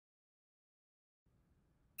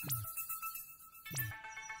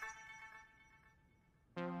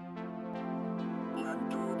One,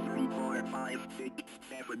 two, three, four, five, six,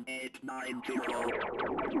 seven, eight, nine, 10.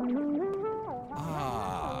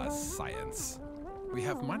 Ah, science. We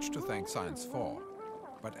have much to thank science for.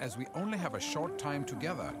 But as we only have a short time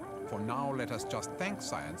together, for now let us just thank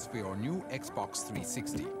science for your new Xbox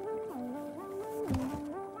 360.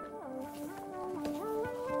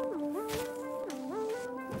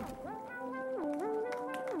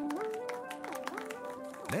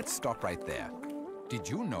 Let's stop right there. Did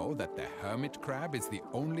you know that the hermit crab is the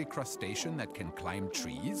only crustacean that can climb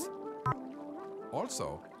trees?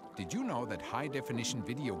 Also, did you know that high-definition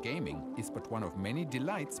video gaming is but one of many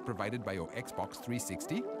delights provided by your Xbox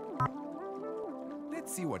 360?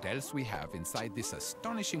 Let's see what else we have inside this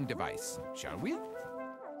astonishing device, shall we?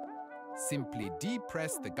 Simply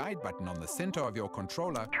depress the guide button on the center of your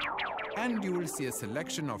controller, and you will see a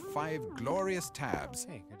selection of 5 glorious tabs.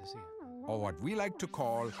 Hey, good to see you. Or what we like to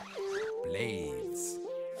call blades.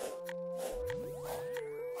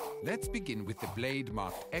 Let's begin with the blade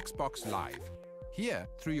marked Xbox Live. Here,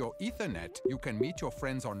 through your Ethernet, you can meet your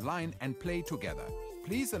friends online and play together.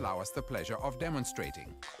 Please allow us the pleasure of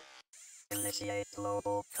demonstrating. Initiate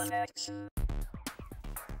global connection.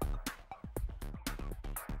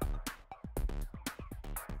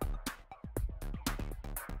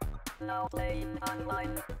 Now playing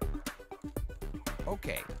online.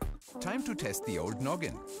 Okay, time to test the old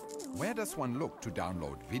noggin. Where does one look to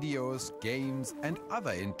download videos, games, and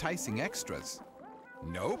other enticing extras?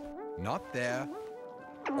 Nope, not there.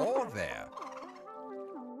 Or there.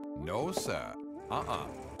 No, sir.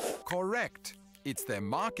 Correct. It's their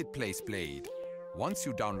Marketplace blade. Once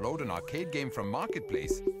you download an arcade game from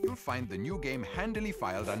Marketplace, you'll find the new game handily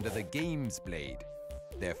filed under the Games blade.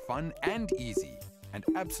 They're fun and easy, and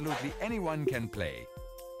absolutely anyone can play.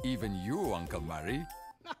 Even you, Uncle Murray.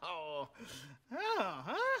 Oh,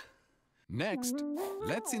 huh? Next,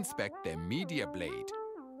 let's inspect their Media blade.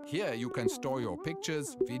 Here you can store your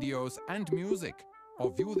pictures, videos, and music,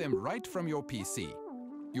 or view them right from your PC.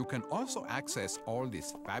 You can also access all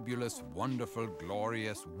this fabulous, wonderful,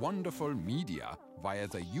 glorious, wonderful media via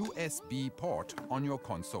the USB port on your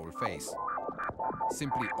console face.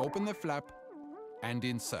 Simply open the flap and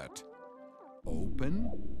insert. Open,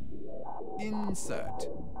 insert.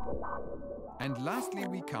 And lastly,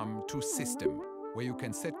 we come to System, where you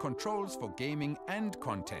can set controls for gaming and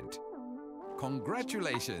content.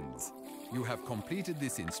 Congratulations! You have completed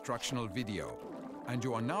this instructional video, and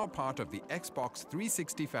you are now part of the Xbox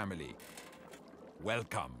 360 family.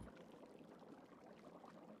 Welcome!